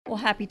Well,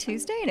 happy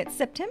Tuesday, and it's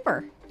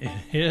September. It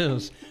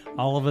is.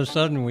 All of a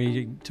sudden,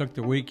 we took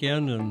the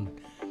weekend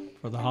and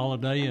for the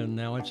holiday, and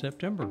now it's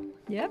September.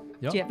 Yep.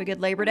 Yep. Did you have a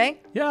good Labor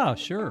Day? Yeah,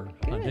 sure.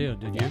 I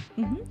did. Did you?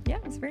 Yeah,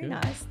 it was very Good.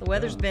 nice. The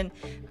weather's been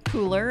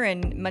cooler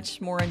and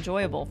much more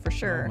enjoyable for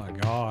sure. Oh my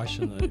gosh!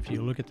 And if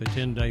you look at the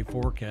 10-day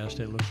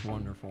forecast, it looks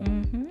wonderful.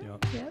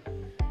 Yep. Yep.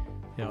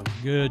 Yeah.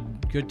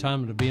 Good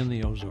time to be in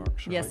the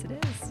Ozarks. Right? Yes,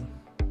 it is.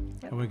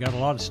 And we got a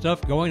lot of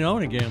stuff going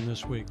on again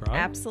this week, right?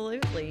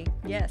 Absolutely.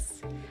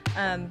 Yes.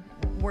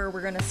 Where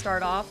we're going to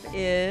start off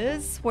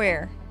is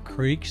where?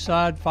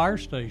 Creekside Fire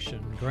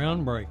Station,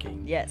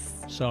 groundbreaking.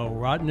 Yes. So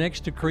right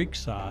next to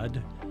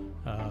Creekside,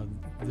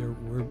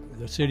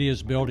 the city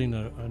is building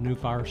a new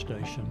fire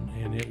station,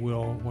 and it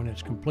will, when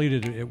it's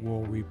completed, it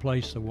will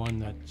replace the one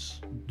that's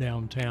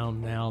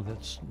downtown now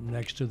that's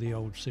next to the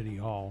old city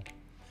hall.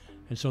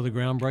 And so the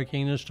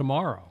groundbreaking is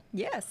tomorrow.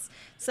 Yes.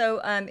 So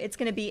it's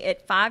going to be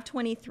at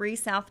 523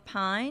 South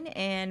Pine,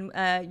 and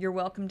you're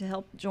welcome to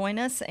help join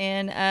us.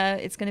 And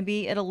it's going to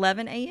be at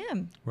 11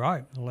 a.m.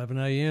 Right, 11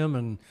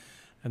 a.m.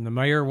 And the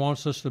mayor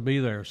wants us to be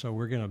there, so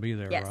we're going to be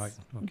there, Yes. right?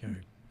 Okay.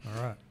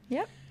 All right.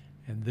 Yep.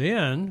 And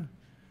then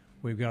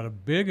we've got a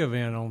big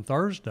event on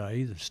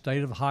Thursday, the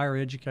State of Higher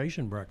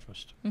Education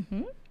Breakfast.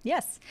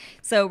 Yes.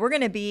 So we're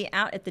going to be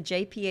out at the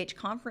JPH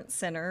Conference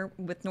Center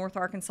with North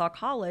Arkansas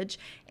College,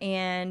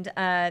 and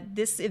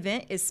this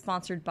event is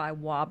sponsored by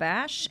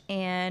Wabash,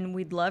 and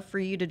we'd love for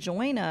you to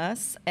join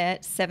us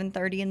at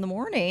 7:30 in the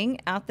morning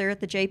out there at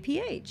the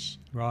JPH.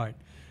 Right.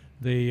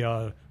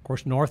 Of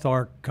course, North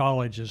Ark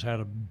College has had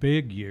a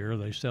big year.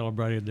 They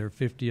celebrated their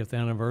 50th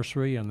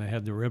anniversary, and they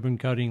had the ribbon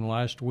cutting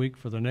last week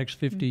for the next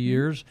 50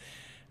 years.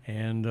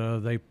 And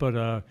they put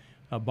a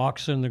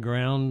box in the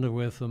ground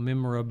with the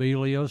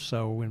memorabilia,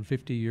 so in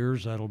 50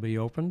 years that'll be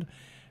opened.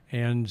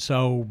 And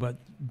so,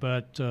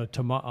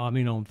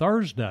 on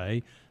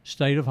Thursday,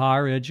 State of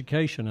Higher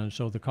Education, and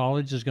so the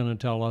college is going to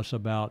tell us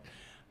about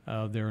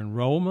their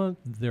enrollment,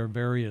 their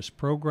various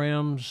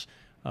programs,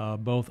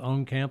 both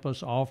on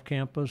campus, off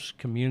campus,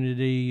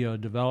 community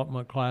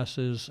development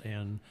classes,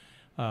 and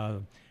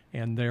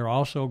they're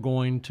also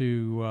going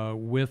to,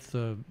 with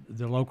the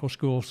local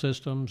school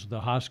systems,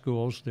 the high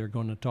schools, they're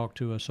going to talk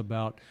to us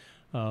about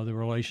the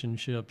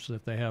relationships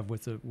that they have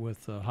with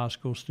the high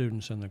school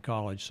students in the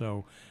college.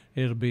 So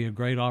it'll be a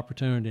great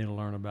opportunity to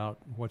learn about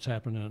what's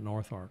happening at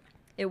North Ark.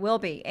 It will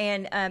be.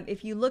 And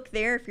if you look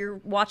there, if you're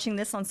watching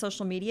this on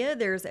social media,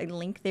 there's a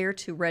link there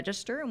to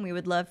register, and we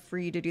would love for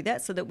you to do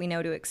that so that we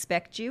know to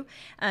expect you.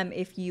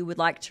 If you would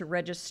like to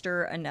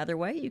register another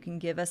way, you can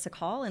give us a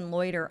call, and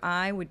Lloyd or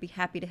I would be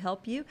happy to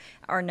help you.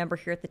 Our number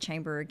here at the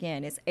Chamber,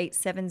 again, is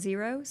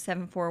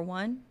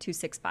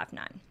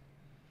 870-741-2659.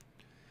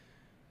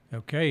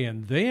 Okay,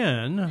 and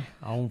then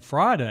on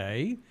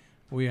Friday,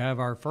 we have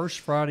our first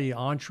Friday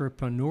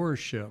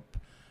entrepreneurship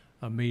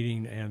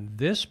meeting, and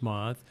this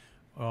month,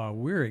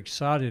 we're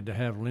excited to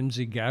have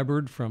Lindsay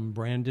Gabbard from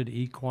Branded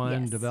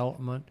Equine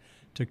Development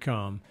to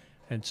come.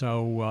 And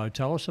so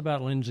tell us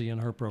about Lindsay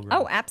and her program.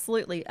 Oh,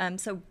 absolutely.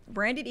 So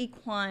Branded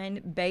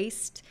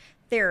Equine-based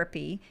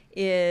therapy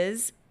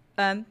is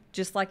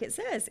just like it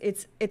says,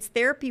 it's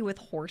therapy with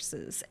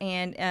horses,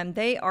 and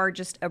they are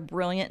just a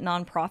brilliant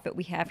nonprofit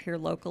we have here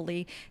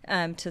locally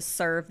to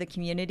serve the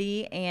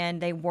community,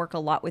 and they work a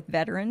lot with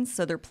veterans,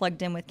 so they're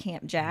plugged in with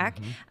Camp Jack.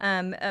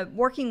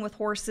 Working with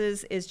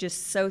horses is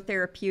just so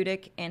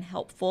therapeutic and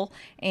helpful,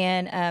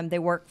 and they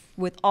work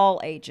with all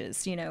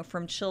ages,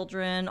 from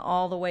children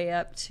all the way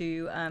up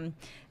to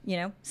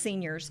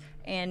seniors,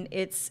 and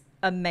it's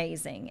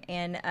amazing.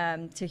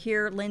 And to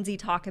hear Lindsay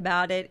talk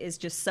about it is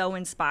just so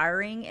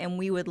inspiring, and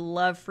we would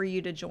love for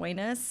you to join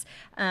us.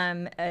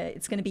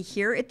 It's going to be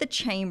here at the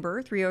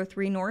Chamber,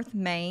 303 North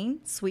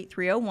Main, Suite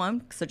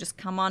 301. So just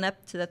come on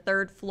up to the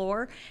third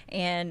floor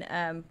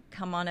and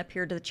come on up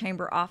here to the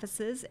Chamber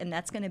offices, and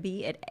that's going to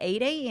be at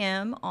 8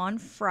 a.m. on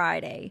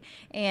Friday.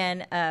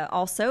 And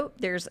also,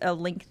 there's a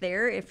link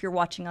there if you're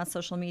watching on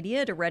social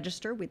media to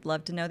register. We'd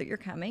love to know that you're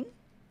coming.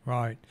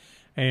 Right.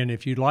 And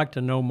if you'd like to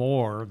know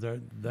more,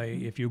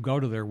 if you go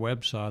to their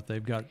website,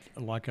 they've got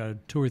like a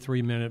 2 or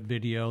 3 minute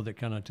video that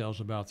kind of tells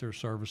about their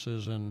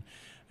services, and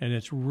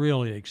it's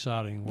really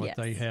exciting what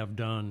they have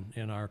done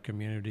in our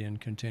community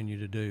and continue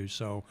to do.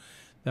 So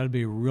that'd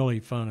be a really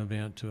fun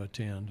event to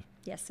attend.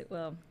 Yes, it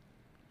will.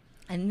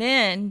 And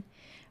then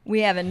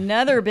we have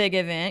another big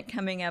event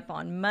coming up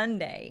on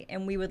Monday,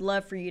 and we would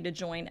love for you to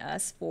join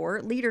us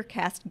for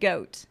LeaderCast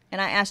GOAT.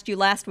 And I asked you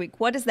last week,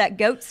 what does that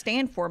GOAT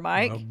stand for,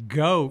 Mike? Well,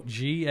 GOAT,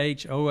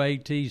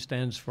 G-H-O-A-T,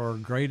 stands for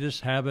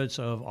Greatest Habits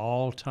of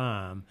All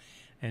Time.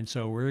 And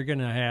so we're going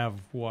to have,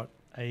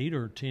 8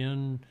 or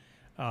 10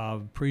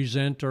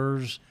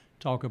 presenters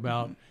talk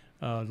about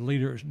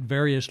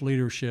various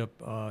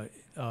leadership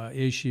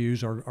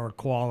issues or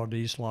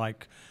qualities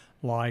like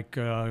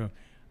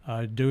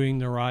doing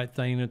the right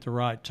thing at the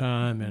right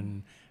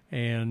time,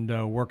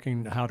 and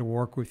working how to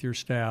work with your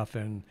staff,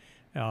 and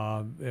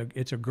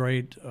it's a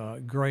great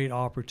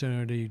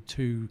opportunity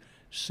to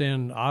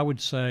send, I would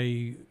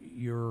say,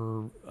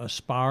 your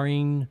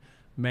aspiring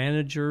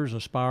managers,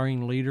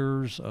 aspiring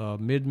leaders,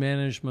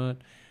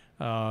 mid-management,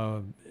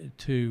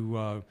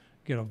 to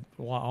get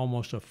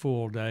almost a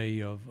full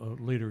day of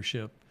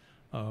leadership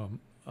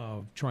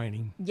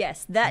training.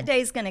 Yes, that day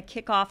is going to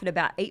kick off at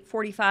about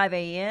 8:45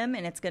 a.m.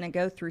 and it's going to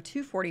go through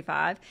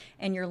 2:45,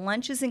 and your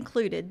lunch is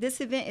included. This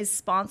event is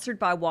sponsored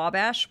by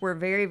Wabash. We're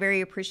very,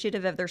 very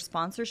appreciative of their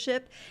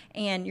sponsorship,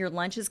 and your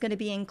lunch is going to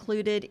be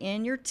included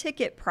in your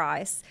ticket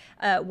price.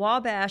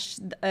 Wabash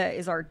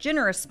is our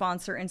generous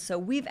sponsor, and so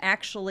we've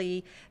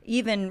actually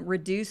even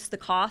reduced the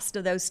cost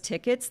of those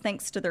tickets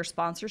thanks to their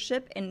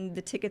sponsorship, and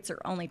the tickets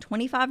are only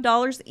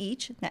 $25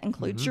 each. That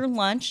includes your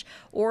lunch,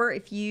 or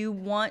if you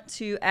want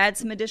to add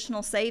some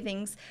additional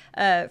savings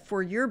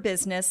for your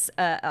business,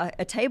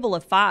 a table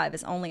of 5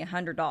 is only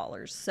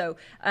 $100. So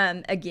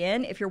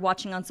again, if you're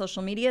watching on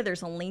social media,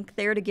 there's a link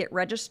there to get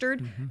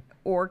registered,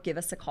 or give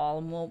us a call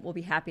and we'll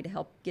be happy to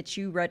help get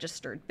you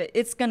registered. But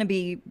it's going to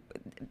be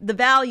the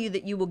value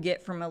that you will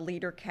get from a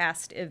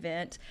LeaderCast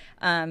event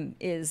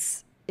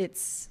is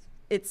it's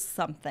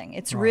something.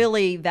 It's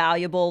really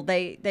valuable.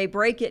 They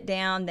break it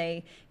down.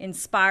 They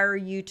inspire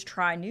you to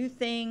try new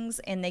things,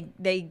 and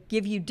they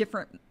give you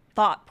different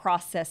thought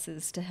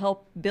processes to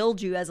help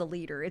build you as a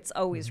leader. It's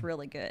always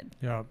really good.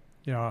 Yeah.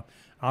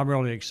 I'm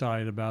really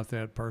excited about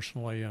that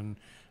personally, and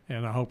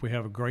I hope we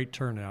have a great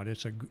turnout.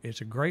 It's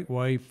a great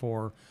way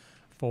for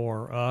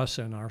us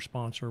and our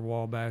sponsor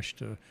Wabash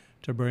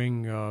to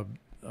bring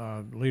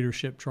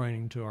leadership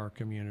training to our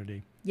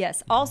community.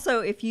 Yes. Also,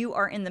 if you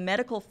are in the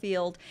medical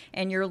field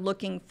and you're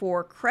looking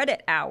for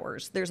credit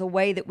hours, there's a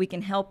way that we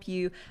can help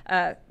you.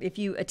 If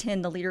you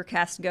attend the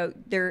LeaderCast,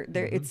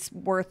 it's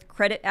worth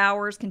credit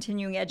hours,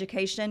 continuing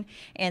education,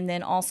 and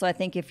then also I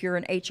think if you're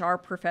an HR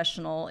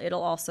professional,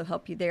 it'll also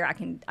help you there. I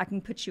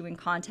can put you in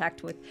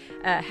contact with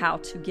how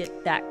to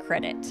get that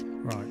credit.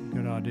 Right.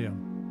 Good idea.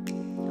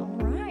 All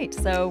right.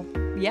 So,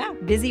 yeah,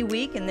 busy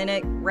week, and then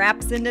it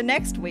wraps into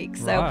next week.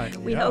 So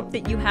we hope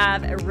that you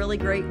have a really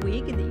great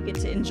week and that you get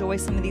to enjoy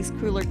some of these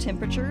cooler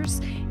temperatures.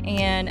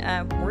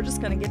 And we're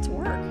just going to get to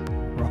work.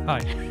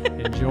 Right.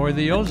 Enjoy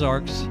the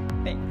Ozarks.